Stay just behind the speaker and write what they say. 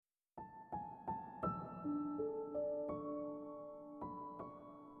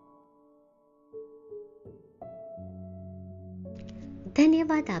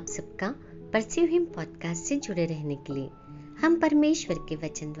धन्यवाद आप सबका परस्यू हिम पॉडकास्ट से जुड़े रहने के लिए। हम परमेश्वर के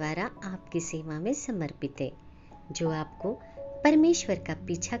वचन द्वारा आपकी सेवा में समर्पित है, जो आपको परमेश्वर का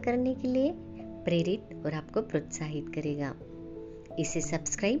पीछा करने के लिए प्रेरित और आपको प्रोत्साहित करेगा। इसे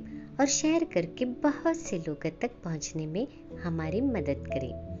सब्सक्राइब और शेयर करके बहुत से लोगों तक पहुंचने में हमारी मदद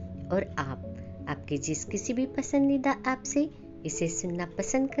करें। और आपके जिस किसी भी पसंदीदा ऐप से इसे सुनना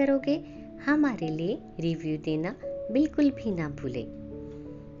पसंद करोगे, हमारे लिए रिव्यू देना बिल्कुल भी ना भूलें।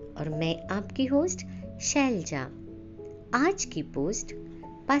 और मैं आपकी होस्ट शैलजा। आज की पोस्ट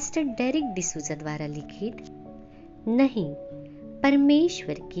पास्टर डेरिक डिसूजा द्वारा लिखित नहीं,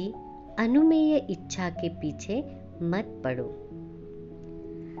 परमेश्वर की अनुमेय इच्छा के पीछे मत पड़ो।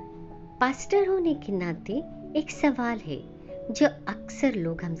 पास्टर होने के नाते एक सवाल है जो अक्सर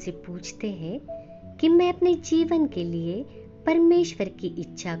लोग हमसे पूछते हैं कि मैं अपने जीवन के लिए परमेश्वर की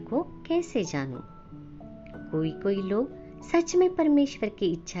इच्छा को कैसे जानूं। कोई लोग सच में परमेश्वर की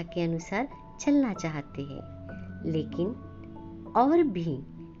इच्छा के अनुसार चलना चाहते हैं, लेकिन और भी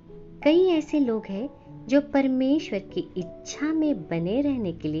कई ऐसे लोग हैं जो परमेश्वर की इच्छा में बने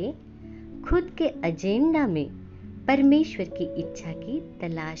रहने के लिए खुद के एजेंडा में परमेश्वर की इच्छा की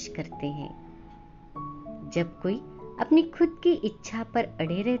तलाश करते हैं। जब कोई अपनी खुद की इच्छा पर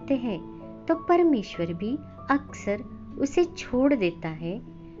अड़े रहते हैं, तो परमेश्वर भी अक्सर उसे छोड़ देता है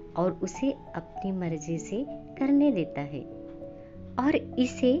और उसे अपनी मर्जी से करने देता है, और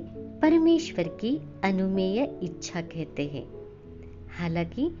इसे परमेश्वर की अनुमेय इच्छा कहते हैं।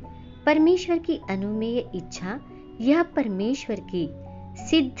 हालांकि परमेश्वर की अनुमेय इच्छा यह परमेश्वर की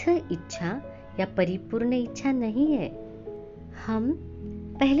सिद्ध इच्छा या परिपूर्ण इच्छा नहीं है। हम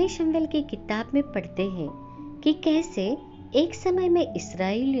पहले शमूएल की किताब में पढ़ते हैं कि कैसे एक समय में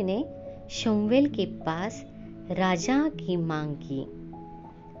इस्राएलियों ने शमूएल के पास राजा की मांग की।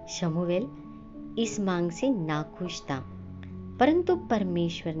 शमूएल इस मांग से नाखुश था, परंतु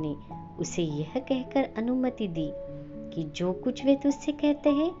परमेश्वर ने उसे यह कहकर अनुमति दी कि जो कुछ वे तुझसे कहते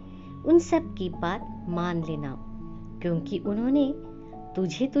हैं उन सब की बात मान लेना, क्योंकि उन्होंने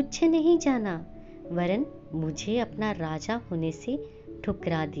तुझे तुच्छ नहीं जाना, वरन मुझे अपना राजा होने से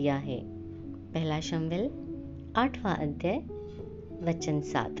ठुकरा दिया है। पहला शमूएल 8वां अध्याय वचन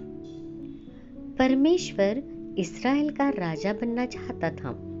 7। परमेश्वर इस्राएल का राजा बनना चाहता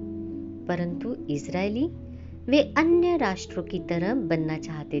था, परंतु इस्राएली वे अन्य राष्ट्रों की तरह बनना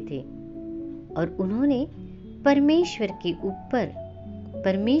चाहते थे और उन्होंने परमेश्वर के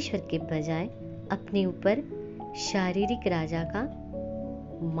बजाय अपने ऊपर शारीरिक राजा का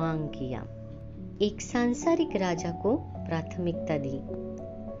मांग किया। एक सांसारिक राजा को प्राथमिकता दी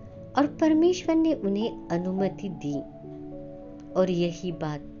और परमेश्वर ने उन्हें अनुमति दी, और यही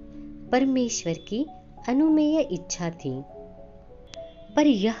बात परमेश्वर की अनुमेय इच्छा थी। पर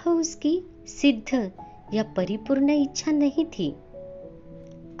यह उसकी सिद्ध या परिपूर्ण इच्छा नहीं थी।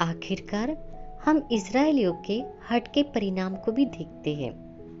 आखिरकार हम इस्राएलियों के हट के परिणाम को भी देखते हैं।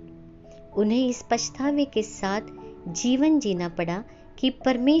 उन्हें इस पछतावे के साथ जीवन जीना पड़ा कि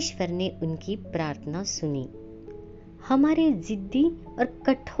परमेश्वर ने उनकी प्रार्थना सुनी। हमारे जिद्दी और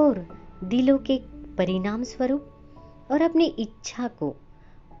कठोर दिलों के परिणाम स्वरूप और अपनी इच्छा को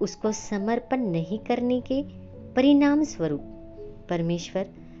उसको समर्पण नहीं करने के परिणाम स्वरूप परमेश्वर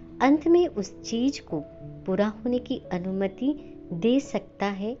अंत में उस चीज को पूरा होने की अनुमति दे सकता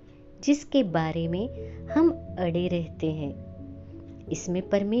है जिसके बारे में हम अड़े रहते हैं। इसमें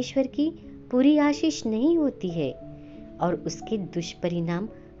परमेश्वर की पूरी आशीष नहीं होती है और उसके दुष्परिणाम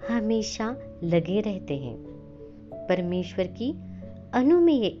हमेशा लगे रहते हैं। परमेश्वर की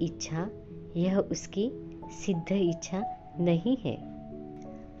अनुमेय इच्छा यह उसकी सिद्ध इच्छा नहीं है।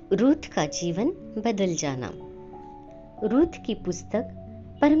 रूथ का जीवन बदल जाना। रूथ की पुस्तक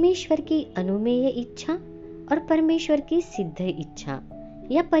परमेश्वर की अनुमेय इच्छा और परमेश्वर की सिद्ध इच्छा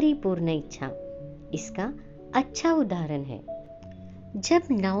या परिपूर्ण इच्छा इसका अच्छा उदाहरण है। जब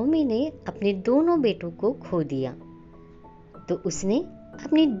नाओमी ने अपने दोनों बेटों को खो दिया, तो उसने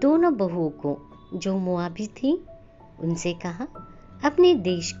अपनी दोनों बहुओं को, जो मोआबी थी, उनसे कहा, अपने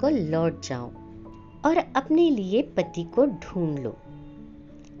देश को लौट जाओ और अपने लिए पति को ढूंढ लो।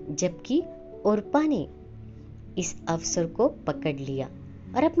 जबकि ओर्पा ने इस अवसर को पकड़ लिया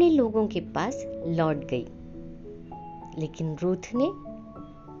और अपने लोगों के पास लौट गई। लेकिन रूथ ने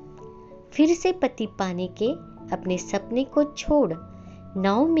फिर से पति पाने के अपने सपने को छोड़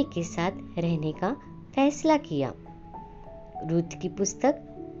नाओमी के साथ रहने का फैसला किया। रूथ की पुस्तक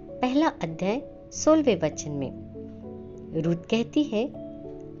 1 अध्याय 16वें वचन में रूथ कहती है,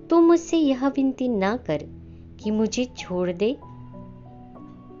 तू मुझसे यह विनती ना कर कि मुझे छोड़ दे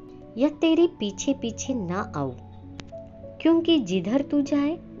या तेरे पीछे पीछे ना आऊं, क्योंकि जिधर तू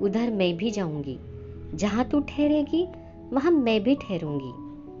जाए उधर मैं भी जाऊंगी, जहां तू ठहरेगी वहां मैं भी ठहरूंगी।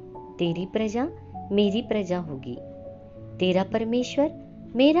 तेरी प्रजा मेरी प्रजा होगी, तेरा परमेश्वर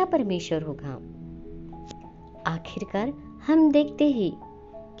मेरा परमेश्वर होगा। आखिरकार हम देखते हैं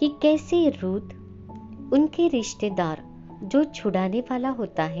कि कैसे रूत उनके रिश्तेदार जो छुड़ाने वाला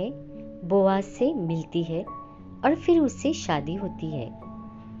होता है बोआज से मिलती है और फिर उससे शादी होती है।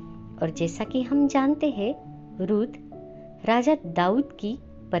 और जैसा कि हम जानते हैं, रूत राजा दाऊद की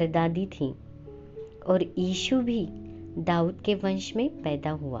परदादी थी और यीशु भी दाऊद के वंश में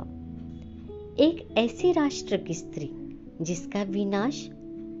पैदा हुआ। एक ऐसे राष्ट्र की स्त्री जिसका विनाश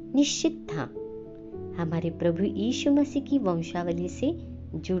निश्चित था, हमारे प्रभु यीशु मसीह की वंशावली से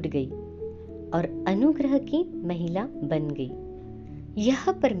जुड़ गई और अनुग्रह की महिला बन गई।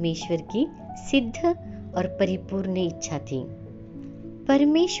 यह परमेश्वर की सिद्ध और परिपूर्ण इच्छा थी,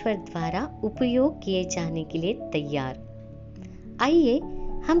 परमेश्वर द्वारा उपयोग किए जाने के लिए तैयार। आइए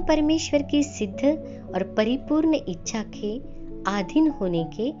हम परमेश्वर की सिद्ध और परिपूर्ण इच्छा के अधीन होने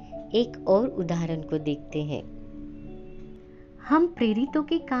के एक और उदाहरण को देखते हैं। हम प्रेरितों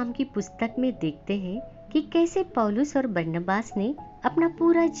के काम की पुस्तक में देखते हैं कि कैसे पौलुस और बरनबास ने अपना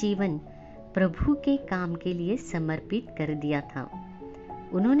पूरा जीवन प्रभु के काम के लिए समर्पित कर दिया था।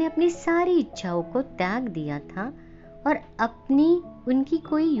 उन्होंने अपनी सारी इच्छाओं को त्याग दिया था और उनकी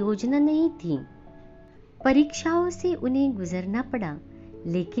कोई योजना नहीं थी। परीक्षाओं से उन्हें गुजरना पड़ा,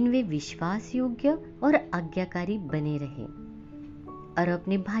 लेकिन वे विश्वास योग्य और आज्ञाकारी बने रहे और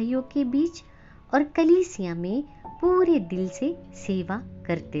अपने भाइयों के बीच और कलीसिया में पूरे दिल से सेवा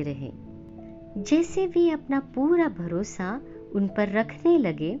करते रहे। जैसे वे अपना पूरा भरोसा उन पर रखने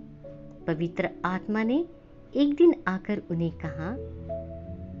लगे, पवित्र आत्मा ने एक दिन आकर उन्हें कहा,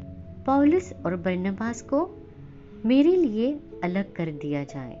 पौलुस और बरनबास को मेरे लिए अलग कर दिया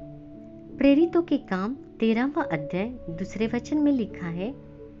जाए। प्रेरितों के काम 13वां अध्याय 2 वचन में लिखा है,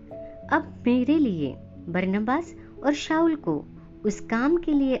 अब मेरे लिए बरनबास और शाऊल को उस काम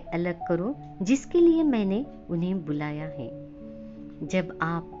के लिए अलग करो जिसके लिए मैंने उन्हें बुलाया है। जब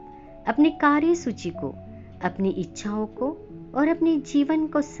आप अपने कार्य सूची को, अपनी इच्छाओं को और अपने जीवन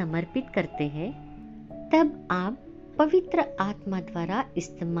को समर्पित करते हैं, तब आप पवित्र आत्मा द्वारा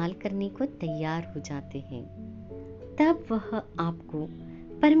इस्तेमाल करने को तैयार हो जाते हैं। तब वह आपको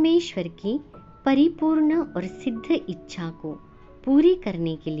परमेश्वर की परिपूर्ण और सिद्ध इच्छा को पूरी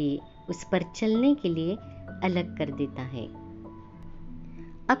करने के लिए, उस पर चलने के लिए अलग कर देता है।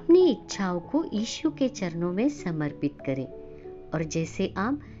 अपनी इच्छाओं को यीशु के चरणों में समर्पित करें और जैसे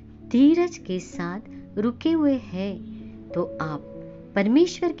आप धीरज के साथ रुके हुए हैं, तो आप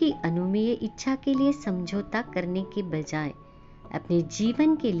परमेश्वर की अनुमेय इच्छा के लिए समझौता करने के बजाय अपने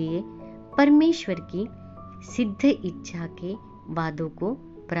जीवन के लिए परमेश्वर की सिद्ध इच्छा के वादों को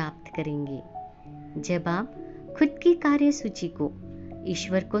प्राप्त करेंगे। जब आप खुद की कार्य सूची को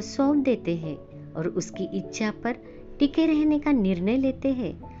ईश्वर को सौंप देते हैं और उसकी इच्छा पर टिके रहने का निर्णय लेते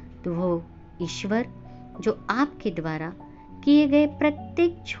हैं, तो वो ईश्वर जो आपके द्वारा किए गए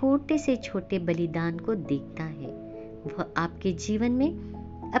प्रत्येक छोटे से छोटे बलिदान को देखता है, वह आपके जीवन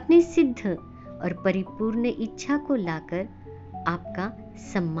में अपनी सिद्ध और परिपूर्ण इच्छा को लाकर आपका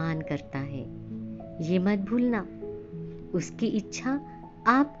सम्मान करता है। ये मत भूलना, उसकी इच्छा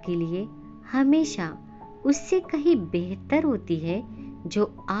आपके लिए हमेशा उससे कहीं बेहतर होती है जो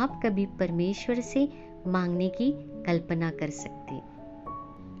आप कभी परमेश्वर से मांगने की कल्पना कर सकते।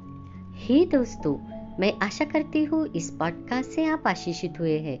 हे दोस्तों, मैं आशा करती हूँ इस पॉडकास्ट से आप आशीषित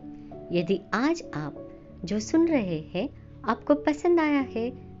हुए हैं। यदि आज आप जो सुन रहे हैं आपको पसंद आया है,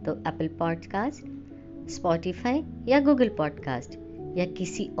 तो एप्पल पॉडकास्ट, स्पॉटिफाई या गूगल पॉडकास्ट या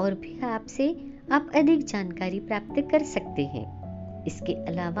किसी और भी ऐप से आप अधिक जानकारी प्राप्त कर सकते हैं। इसके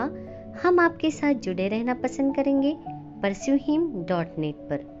अलावा हम आपके साथ जुड़े रहना पसंद करेंगे pursue-him.net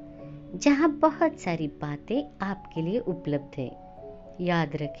पर, जहां बहुत सारी बातें आपके लिए उपलब्ध है।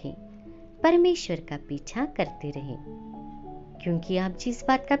 याद रखें, परमेश्वर का पीछा करते रहें, क्योंकि आप जिस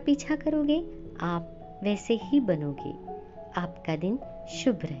बात का पीछा करोगे आप वैसे ही बनोगे। आपका दिन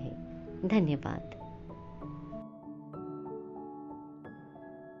शुभ रहे। धन्यवाद।